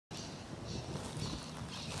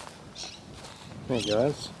Hey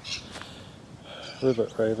guys,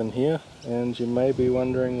 Rivet Raven here, and you may be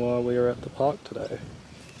wondering why we are at the park today.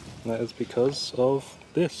 And that is because of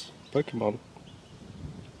this, Pokemon.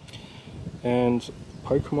 And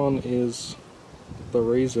Pokemon is the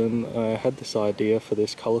reason I had this idea for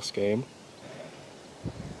this colour scheme.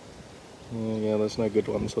 Yeah, there's no good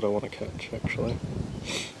ones that I want to catch actually.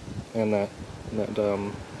 And that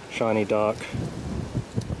shiny dark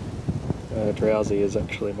Drowsy is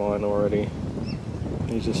actually mine already.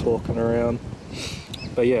 He's just walking around.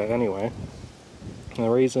 But yeah, anyway, the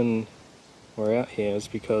reason we're out here is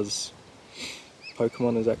because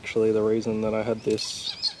Pokemon is actually the reason that I had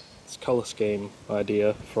this colour scheme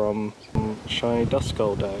idea from Shiny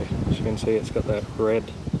Duskull Day. As you can see, it's got that red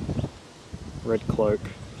cloak.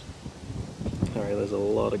 Sorry, there's a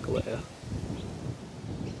lot of glare.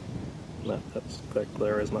 No, that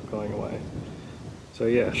glare is not going away. So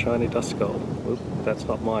yeah, Shiny Duskull. Oop, that's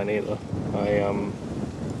not mine either. I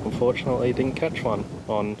unfortunately didn't catch one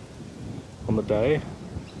on the day,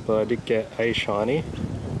 but I did get a shiny.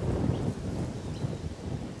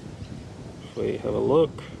 If we have a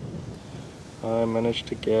look, I managed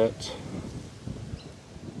to get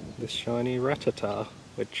this shiny Rattata,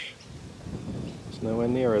 which is nowhere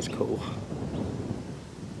near as cool.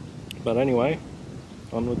 But anyway,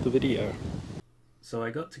 on with the video. So I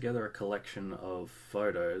got together a collection of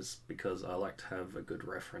photos because I like to have a good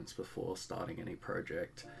reference before starting any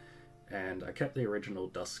project, and I kept the original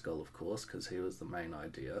Duskull, of course, because he was the main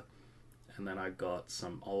idea, and then I got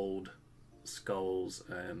some old skulls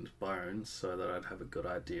and bones so that I'd have a good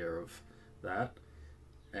idea of that,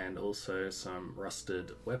 and also some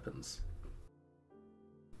rusted weapons.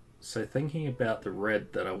 So thinking about the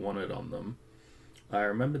red that I wanted on them, I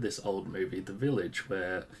remember this old movie, The Village,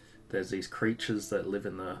 where there's these creatures that live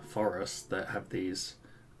in the forest that have these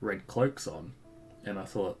red cloaks on, and I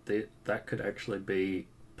thought that could actually be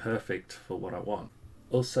perfect for what I want.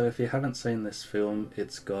 Also, if you haven't seen this film,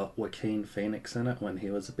 it's got Joaquin Phoenix in it when he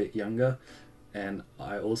was a bit younger, and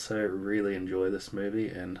I also really enjoy this movie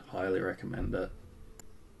and highly recommend it.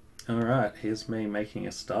 Alright, here's me making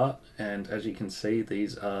a start, and as you can see,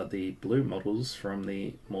 these are the blue models from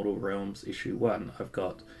the Mortal Realms issue 1. I've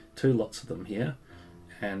got 2 lots of them here,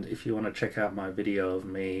 and if you want to check out my video of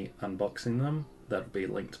me unboxing them, that'll be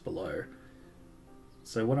linked below.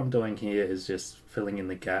 So what I'm doing here is just filling in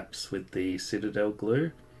the gaps with the Citadel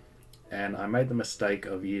glue, and I made the mistake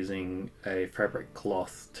of using a fabric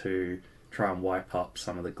cloth to try and wipe up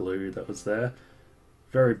some of the glue that was there.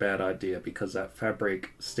 Very bad idea because that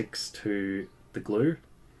fabric sticks to the glue.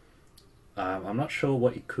 I'm not sure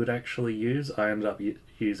what you could actually use. I ended up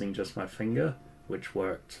using just my finger, which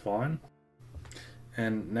worked fine.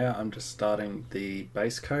 And now I'm just starting the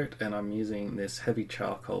base coat, and I'm using this heavy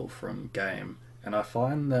charcoal from Game. And I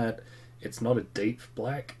find that it's not a deep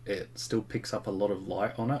black, it still picks up a lot of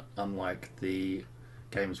light on it, unlike the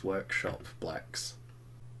Games Workshop blacks.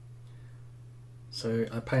 So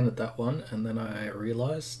I painted that one, and then I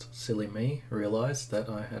realised, silly me, realised that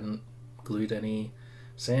I hadn't glued any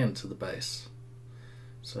sand to the base.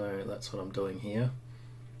 So that's what I'm doing here.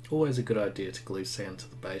 Always a good idea to glue sand to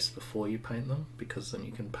the base before you paint them, because then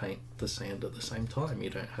you can paint the sand at the same time. You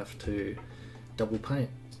don't have to double paint.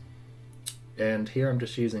 And here I'm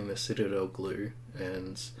just using the Citadel glue,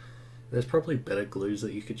 and there's probably better glues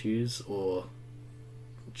that you could use, or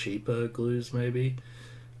cheaper glues maybe,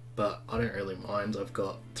 but I don't really mind. I've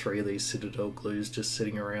got 3 of these Citadel glues just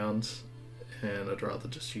sitting around, and I'd rather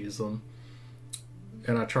just use them.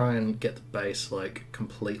 And I try and get the base like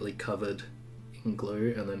completely covered in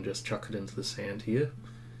glue and then just chuck it into the sand here.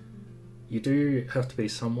 You do have to be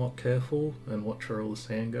somewhat careful and watch where all the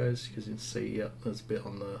sand goes, because you can see, yep, there's a bit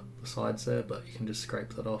on the sides there, but you can just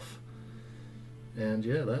scrape that off. And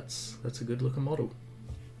yeah, that's a good looking model.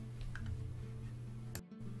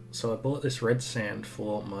 So I bought this red sand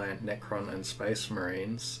for my Necron and Space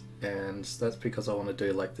Marines, and that's because I want to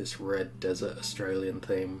do like this red desert Australian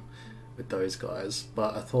theme with those guys.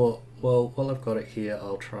 But I thought, well, while I've got it here,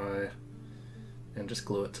 I'll try and just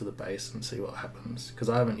glue it to the base and see what happens, because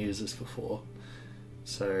I haven't used this before,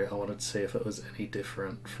 so I wanted to see if it was any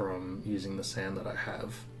different from using the sand that I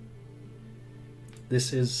have.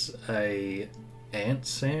 This is a ant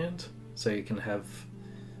sand, so you can have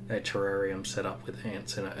a terrarium set up with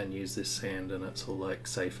ants in it and use this sand, and it's all like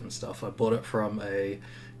safe and stuff. I bought it from a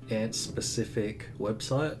ant specific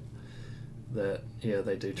website that, yeah,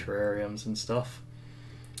 they do terrariums and stuff.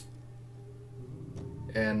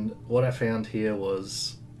 And what I found here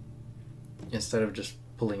was, instead of just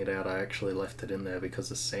pulling it out, I actually left it in there because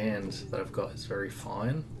the sand that I've got is very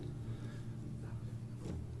fine.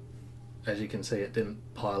 as you can see, it didn't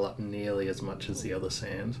pile up nearly as much as the other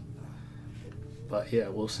sand. But yeah,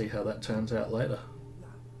 we'll see how that turns out later.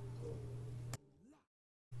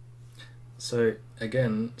 So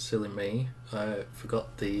again, silly me, I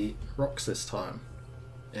forgot the rocks this time,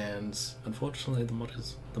 and unfortunately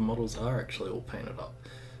the models are actually all painted up,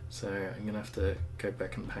 so I'm gonna have to go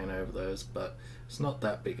back and paint over those, but it's not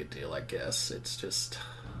that big a deal, I guess. It's just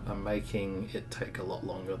I'm making it take a lot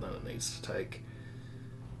longer than it needs to take.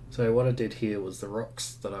 So what I did here was the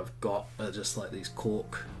rocks that I've got are just like these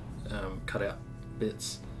cork cut out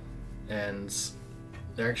bits, and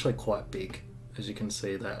they're actually quite big. As you can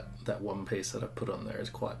see, that one piece that I put on there is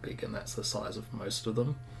quite big, and that's the size of most of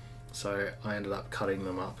them. So I ended up cutting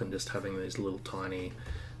them up and just having these little tiny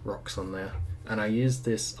rocks on there. And I used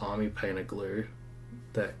this army painter glue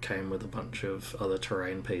that came with a bunch of other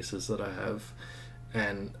terrain pieces that I have,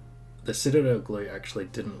 and the Citadel glue actually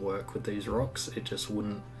didn't work with these rocks. It just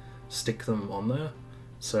wouldn't stick them on there.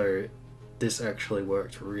 So this actually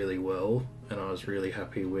worked really well, and I was really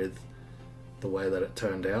happy with the way that it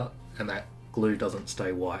turned out. And that glue doesn't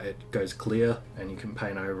stay white, it goes clear, and you can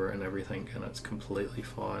paint over it and everything, and it's completely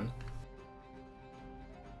fine.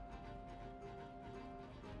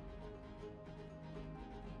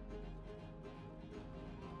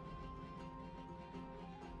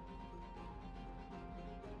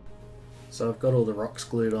 So I've got all the rocks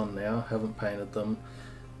glued on now, haven't painted them,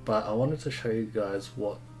 but I wanted to show you guys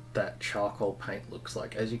what that charcoal paint looks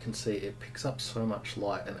like. As you can see, it picks up so much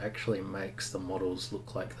light and actually makes the models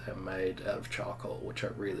look like they're made out of charcoal, which I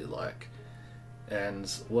really like. And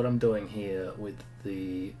what I'm doing here with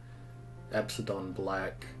the Absidon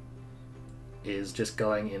Black is just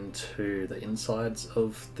going into the insides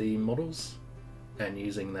of the models and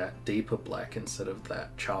using that deeper black instead of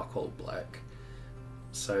that charcoal black,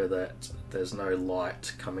 so that there's no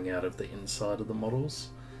light coming out of the inside of the models,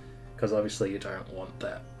 because obviously you don't want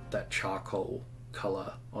that charcoal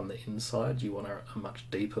colour on the inside. You want a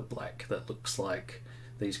much deeper black that looks like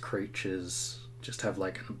these creatures just have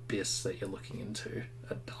like an abyss that you're looking into,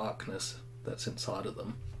 a darkness that's inside of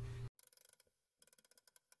them.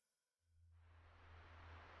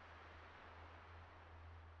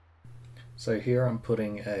 So here I'm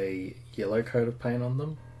putting a yellow coat of paint on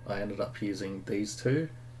them. I ended up using these two,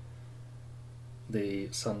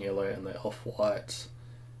 the sun yellow and the off-white.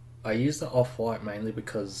 I use the off-white mainly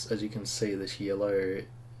because, as you can see, this yellow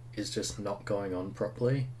is just not going on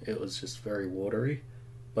properly. It was just very watery.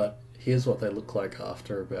 But here's what they look like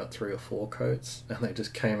after about 3 or 4 coats, and they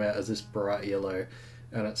just came out as this bright yellow.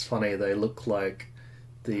 And it's funny, they look like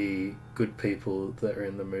the good people that are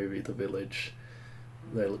in the movie The Village.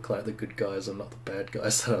 They look like the good guys and not the bad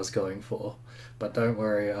guys that I was going for. But don't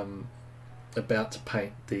worry, I'm about to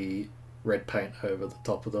paint the red paint over the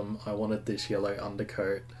top of them. I wanted this yellow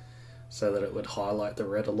undercoat so that it would highlight the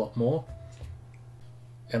red a lot more.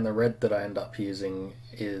 And the red that I end up using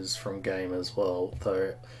is from Game as well,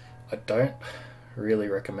 though I don't really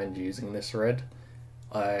recommend using this red.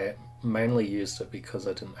 I mainly used it because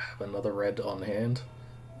I didn't have another red on hand.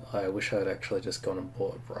 I wish I had actually just gone and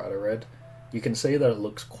bought a brighter red. You can see that it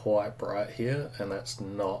looks quite bright here, and that's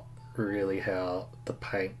not really how the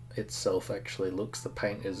paint itself actually looks. The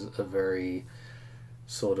paint is a very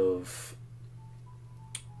sort of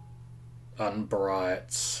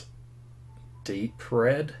unbright, deep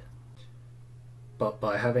red, but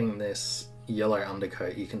by having this yellow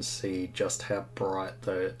undercoat you can see just how bright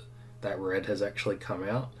that red has actually come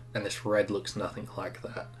out, and this red looks nothing like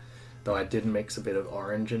that, though I did mix a bit of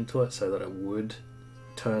orange into it so that it would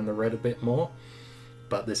turn the red a bit more,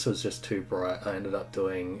 but this was just too bright. I ended up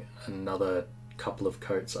doing another couple of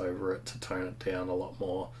coats over it to tone it down a lot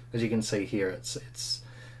more. As you can see here, it's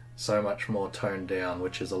so much more toned down,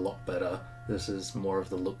 which is a lot better. This is more of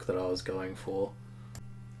the look that I was going for.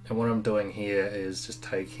 And what I'm doing here is just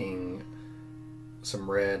taking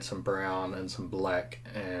some red, some brown and some black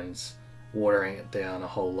and watering it down a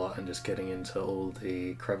whole lot and just getting into all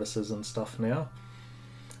the crevices and stuff now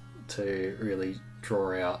to really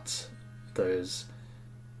draw out those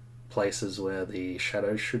places where the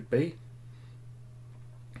shadows should be.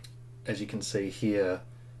 As you can see here,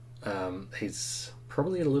 he's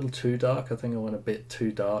probably a little too dark. I think I went a bit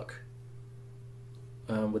too dark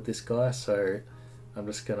with this guy, so I'm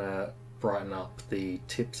just gonna brighten up the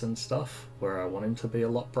tips and stuff where I want him to be a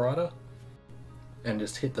lot brighter, and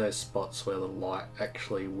just hit those spots where the light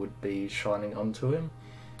actually would be shining onto him,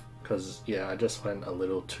 because yeah, I just went a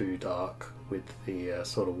little too dark with the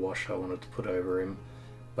sort of wash I wanted to put over him.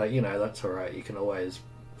 But you know, that's alright, you can always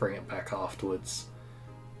bring it back afterwards.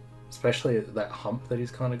 Especially that hump that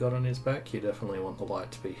he's kind of got on his back, you definitely want the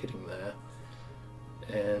light to be hitting there.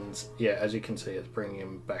 And yeah, as you can see, it's bringing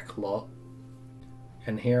him back a lot.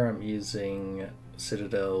 And here I'm using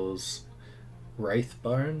Citadel's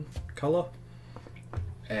Wraithbone colour,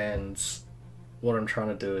 and what I'm trying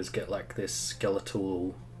to do is get like this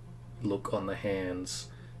skeletal look on the hands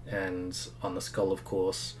and on the skull, of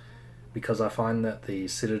course, because I find that the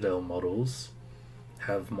Citadel models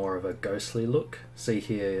have more of a ghostly look. See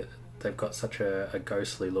here, they've got such a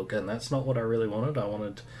ghostly look, and that's not what I really wanted. I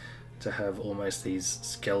wanted to have almost these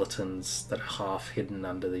skeletons that are half hidden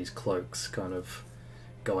under these cloaks kind of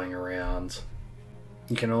going around.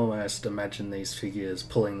 You can almost imagine these figures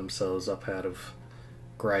pulling themselves up out of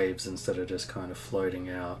graves instead of just kind of floating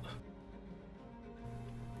out.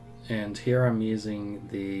 And here I'm using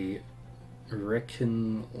the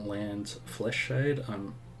Reckonland Flesh Shade.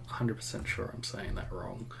 I'm 100% sure I'm saying that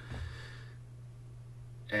wrong.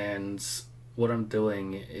 And what I'm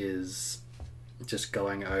doing is just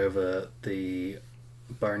going over the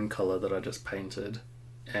bone colour that I just painted,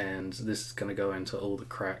 and this is going to go into all the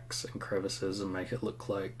cracks and crevices and make it look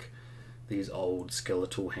like these old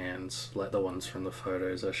skeletal hands, like the ones from the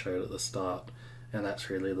photos I showed at the start. And that's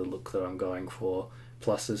really the look that I'm going for.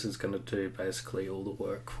 Plus this is going to do basically all the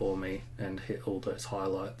work for me and hit all those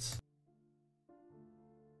highlights.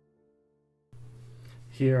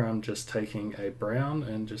 Here I'm just taking a brown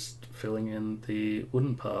and just filling in the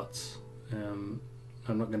wooden parts.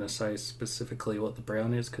 I'm not going to say specifically what the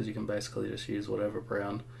brown is, because you can basically just use whatever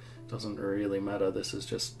brown. It doesn't really matter. This is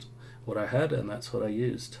just what I had and that's what I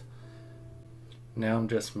used. Now I'm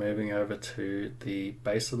just moving over to the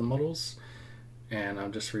base of the models, and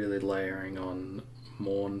I'm just really layering on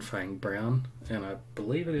Mournfang brown, and I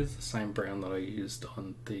believe it is the same brown that I used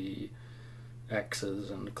on the axes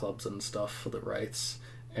and clubs and stuff for the wraiths.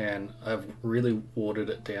 And I've really watered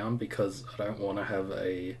it down because I don't want to have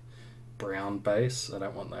a brown base. I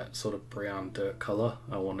don't want that sort of brown dirt colour.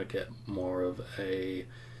 I want to get more of a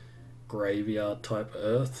graveyard type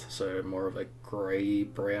earth, so more of a grey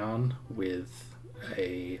brown with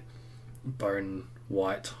a bone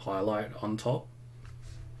white highlight on top.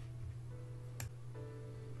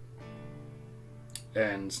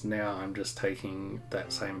 And now I'm just taking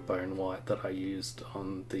that same bone white that I used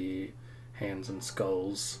on the hands and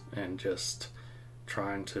skulls and just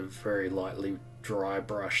trying to very lightly dry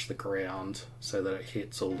brush the ground so that it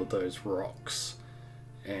hits all of those rocks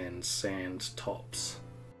and sand tops.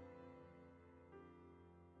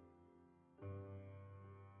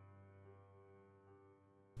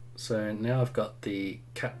 So now I've got the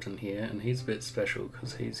captain here, and he's a bit special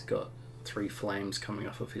because he's got 3 flames coming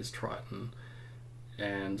off of his Triton.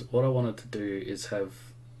 And what I wanted to do is have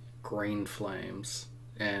green flames,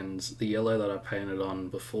 and the yellow that I painted on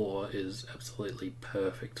before is absolutely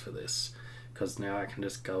perfect for this, because now I can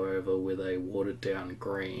just go over with a watered down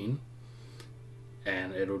green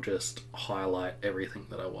and it'll just highlight everything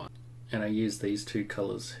that I want. And I use these 2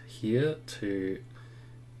 colours here to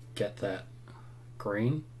get that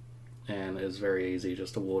green, and it's very easy,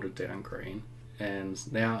 just a watered down green.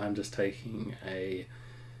 And now I'm just taking a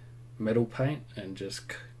metal paint and just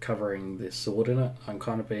covering this sword in it. I'm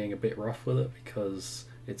kind of being a bit rough with it because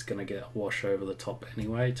it's going to get wash over the top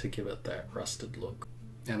anyway to give it that rusted look.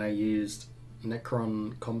 And I used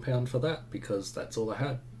Necron compound for that because that's all I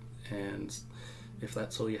had. And if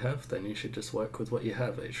that's all you have, then you should just work with what you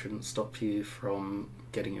have. It shouldn't stop you from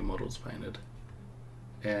getting your models painted.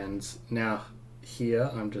 And now here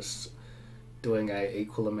I'm just doing a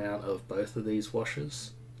equal amount of both of these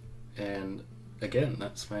washes, and again,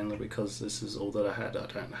 that's mainly because this is all that I had. I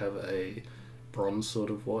don't have a bronze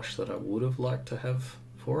sort of wash that I would have liked to have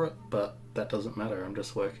for it, but that doesn't matter. I'm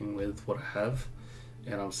just working with what I have,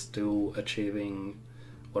 and I'm still achieving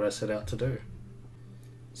what I set out to do.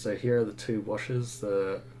 So here are the 2 washes,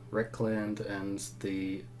 the Recland and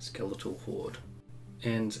the Skeletal Horde.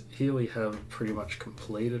 And here we have a pretty much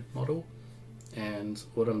completed model. And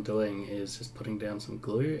what I'm doing is just putting down some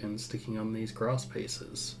glue and sticking on these grass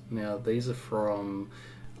pieces. Now these are from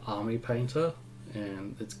Army Painter,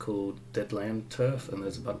 and it's called Deadland Turf, and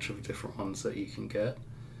there's a bunch of different ones that you can get.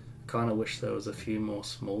 Kind of wish there was a few more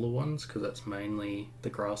smaller ones, because that's mainly the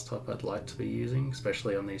grass type I'd like to be using,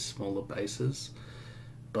 especially on these smaller bases.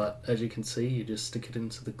 But as you can see, you just stick it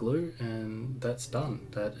into the glue and that's done.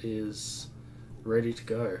 That is ready to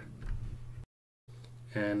go.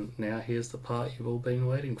 And now here's the part you've all been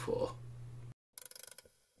waiting for.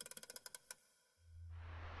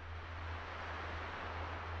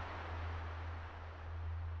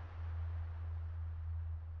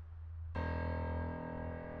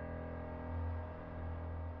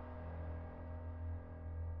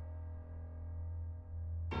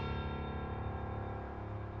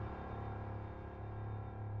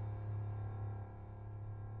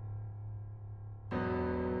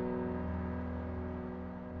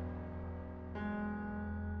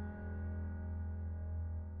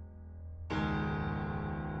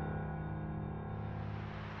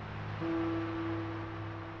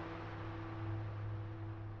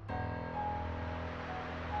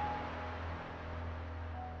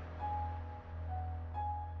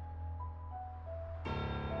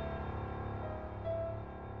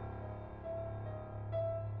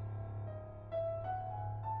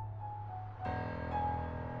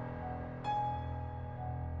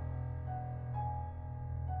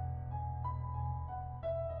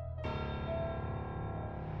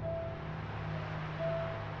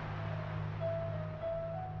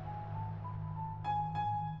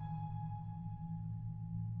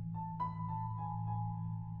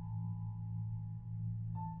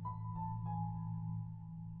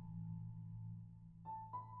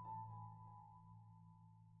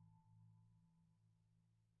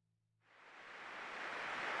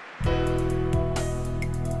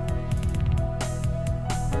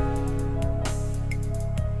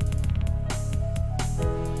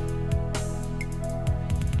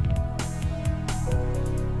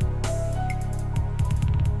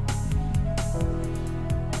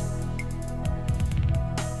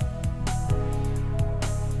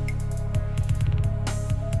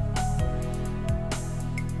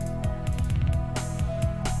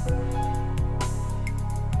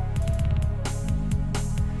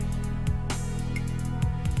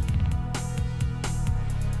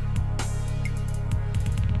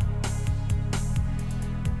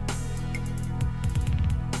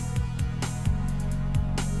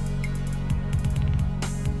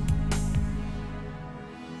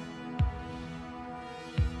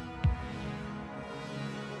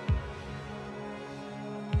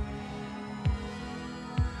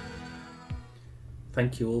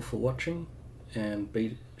 thank you all for watching, and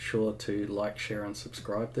be sure to like, share and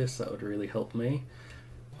subscribe this, that would really help me.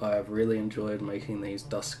 I've really enjoyed making these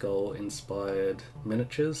Duskull inspired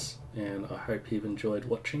miniatures, and I hope you've enjoyed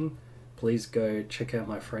watching. Please go check out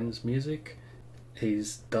my friend's music.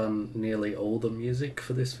 He's done nearly all the music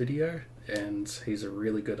for this video, and he's a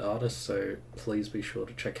really good artist, so please be sure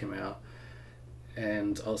to check him out.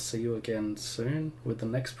 And I'll see you again soon with the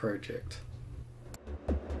next project.